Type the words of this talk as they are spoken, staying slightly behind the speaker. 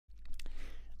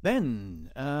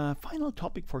Then, final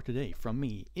topic for today from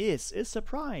me is a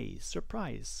surprise.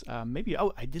 Surprise. Maybe,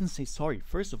 oh, I didn't say sorry.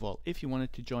 First of all, if you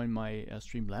wanted to join my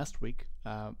stream last week,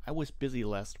 I was busy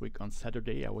last week on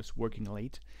Saturday. I was working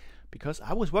late because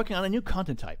I was working on a new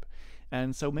content type.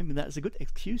 And so maybe that is a good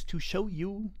excuse to show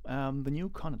you the new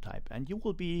content type. And you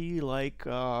will be like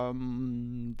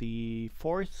the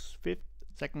fourth, fifth,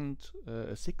 second,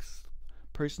 sixth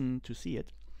person to see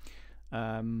it.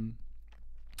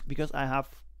 Because I have,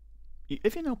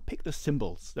 if you know, pick the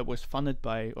symbols that was funded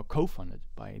by or co-funded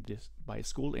by a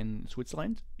school in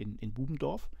Switzerland in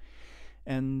Bubendorf,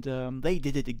 and they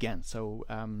did it again. So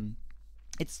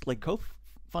it's like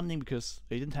co-funding because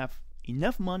they didn't have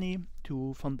enough money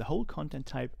to fund the whole content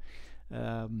type.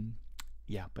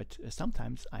 Yeah, but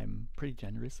sometimes I'm pretty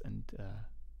generous and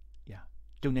yeah,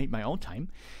 donate my own time.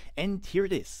 And here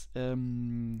it is.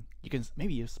 You can,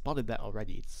 maybe you spotted that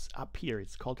already. It's up here.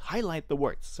 It's called Highlight the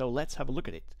Words. So let's have a look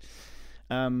at it.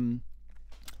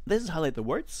 This is Highlight the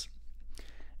Words.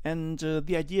 And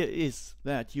the idea is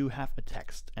that you have a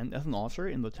text. And as an author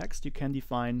in the text, you can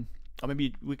define, or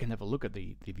maybe we can have a look at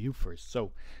the view first.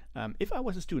 So if I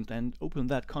was a student and opened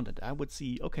that content, I would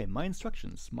see, okay, my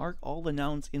instructions: mark all the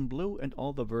nouns in blue and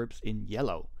all the verbs in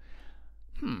yellow.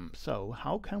 So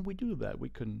how can we do that? We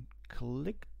can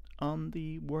click on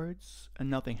the words and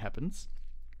nothing happens.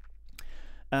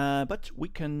 But we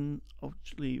can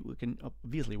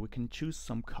obviously we can choose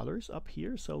some colors up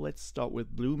here. So let's start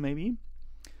with blue maybe.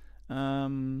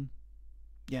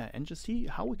 Yeah, and just see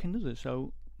how we can do this.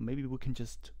 So maybe we can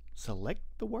just select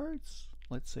the words.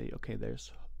 Let's say, okay,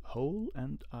 there's whole,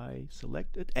 and I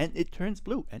select it and it turns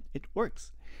blue and it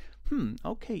works.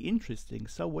 Okay, interesting.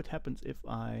 So what happens if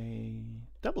I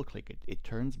double click it? It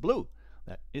turns blue.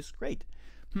 That is great.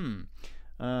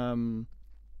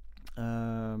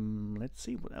 Let's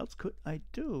see, what else could I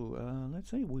do? Let's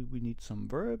say we need some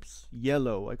verbs.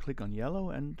 Yellow. I click on yellow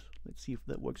and let's see if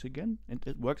that works again. And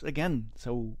it works again.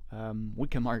 So we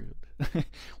can mark it.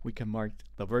 We can mark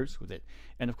the verbs with it.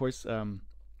 And of course,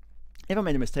 if I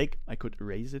made a mistake, I could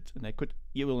erase it, and I could.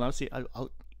 You will now see.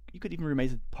 You could even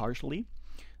erase it partially.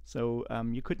 So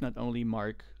you could not only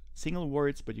mark single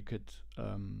words, but you could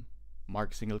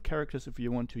mark single characters if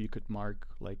you want to. You could mark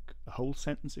like a whole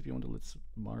sentence if you want to. Let's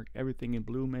mark everything in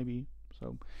blue maybe.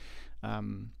 So so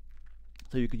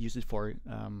you could use it for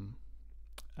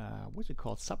what's it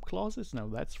called? Subclauses? No,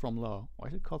 that's from law. Why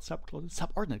is it called subclauses?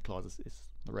 Subordinate clauses is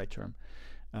the right term.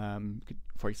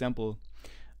 For example,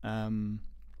 well,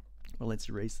 let's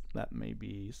erase that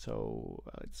maybe. So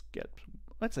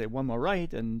let's say one more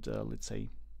right, and let's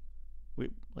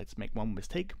make one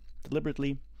mistake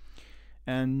deliberately,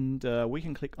 and we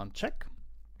can click on check,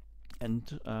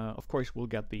 and of course we'll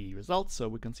get the results. So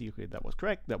we can see, okay, that was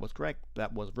correct, that was correct,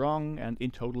 that was wrong, and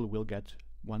in total we'll get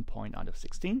 1 point out of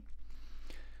 16.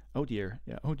 Oh dear,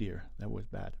 yeah, oh dear, that was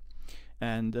bad.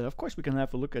 And of course we can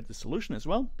have a look at the solution as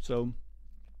well. So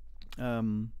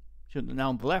now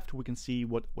on the left we can see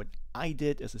what I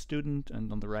did as a student,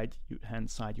 and on the right hand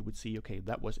side you would see, okay,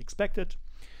 that was expected,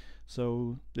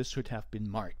 so this should have been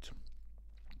marked.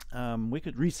 We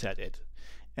could reset it,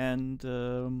 and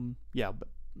yeah, but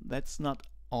that's not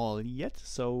all yet.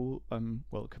 So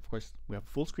well, of course we have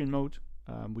full screen mode,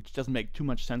 which doesn't make too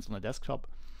much sense on a desktop,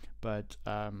 but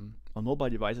on mobile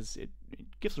devices it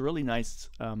gives a really nice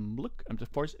look. And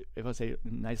of course, if I say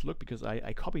nice look, because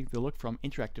I copied the look from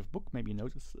Interactive Book, maybe you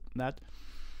noticed that.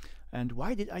 And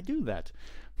why did I do that?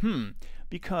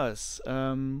 Because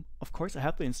of course I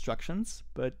have the instructions,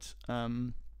 but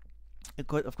of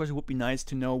course it would be nice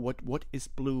to know what is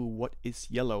blue, what is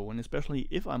yellow, and especially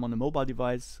if I'm on a mobile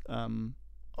device. On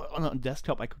a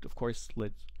desktop I could of course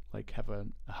have a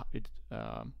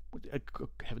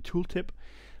tooltip,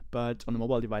 but on a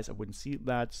mobile device I wouldn't see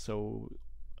that. So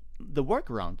the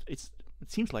workaround, it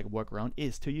seems like a workaround,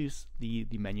 is to use the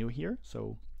menu here.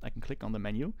 So I can click on the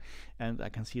menu and I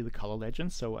can see the color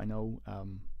legend, so I know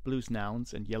blue is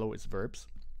nouns and yellow is verbs.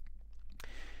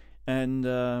 And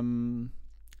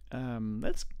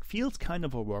that feels kind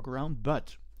of a workaround,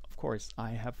 but of course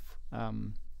I have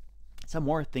some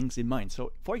more things in mind.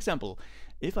 So for example,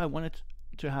 if I wanted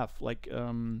to have like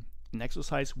an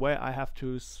exercise where I have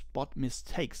to spot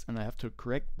mistakes and I have to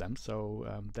correct them, so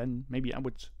then maybe I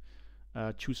would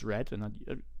choose red, and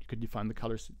you could define the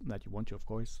colors that you want to, of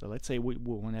course. So let's say we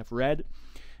want to have red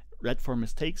for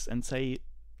mistakes, and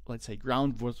let's say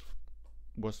ground was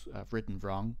written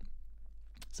wrong.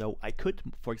 So I could,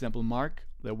 for example, mark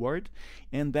the word,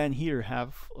 and then here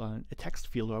have a text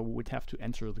field where we would have to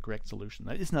enter the correct solution.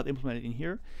 That is not implemented in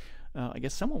here. I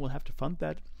guess someone will have to fund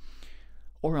that,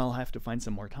 or I'll have to find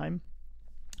some more time,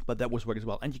 but that was work as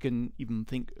well. And you can even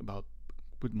think about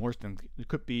put more things. It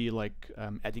could be like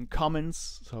adding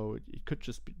comments, so it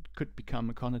could become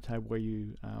a content type where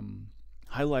you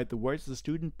highlight the words as a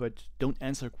student, but don't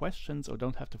answer questions or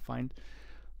don't have to find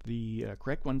the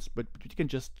correct ones. But you can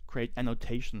just create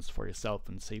annotations for yourself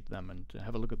and save them and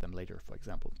have a look at them later, for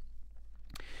example.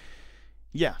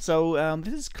 Yeah, so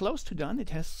this is close to done. It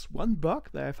has one bug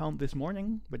that I found this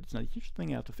morning, but it's not a huge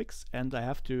thing I have to fix, and I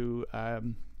have to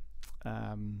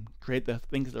create the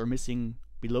things that are missing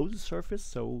below the surface,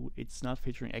 so it's not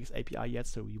featuring X API yet,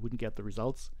 so you wouldn't get the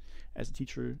results as a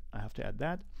teacher. I have to add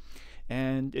that.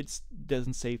 And it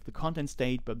doesn't save the content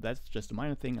state, but that's just a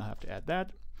minor thing. I have to add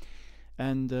that.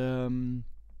 And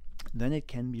then it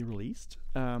can be released.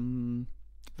 The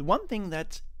one thing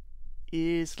that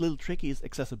is a little tricky is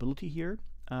accessibility here.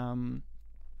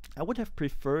 I would have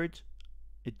preferred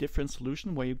a different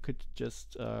solution where you could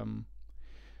just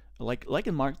like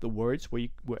in Mark the Words,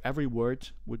 where every word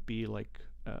would be like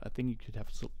a thing you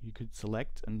could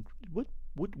select, and it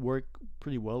would work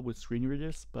pretty well with screen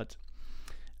readers. But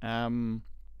one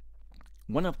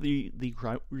of the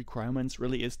requirements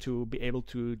really is to be able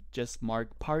to just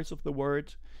mark parts of the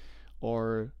word,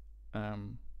 or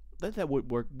that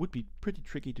would be pretty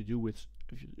tricky to do with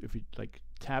if you like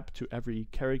tap to every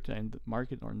character and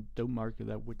mark it, or don't mark it,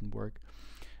 that wouldn't work.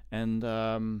 And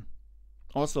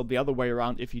also the other way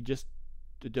around, if you just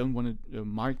don't want to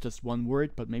mark just one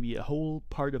word, but maybe a whole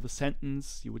part of a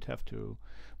sentence, you would have to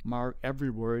mark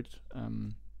every word.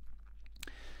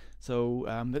 So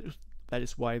that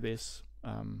is why this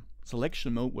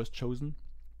selection mode was chosen.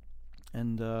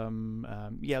 And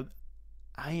yeah,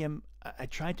 I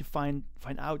tried to find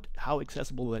out how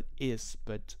accessible that is,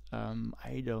 but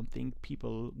I don't think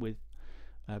people with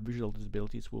visual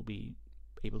disabilities will be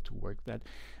able to work that.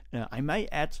 I might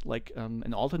add like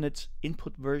an alternate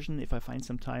input version if I find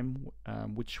some time,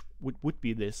 which would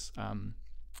be this.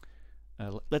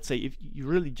 Let's say if you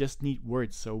really just need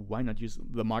words, so why not use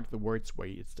the Mark the Words way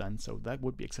it's done? So that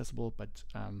would be accessible, but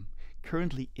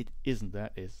currently it isn't.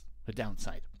 That is the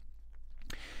downside.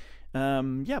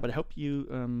 Yeah, but I hope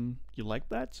you you like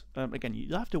that. Again,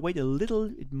 you'll have to wait a little.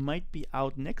 It might be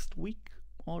out next week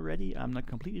already. I'm not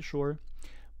completely sure,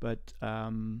 but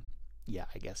yeah,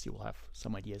 I guess you will have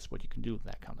some ideas what you can do with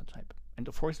that content type. And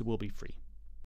of course, it will be free.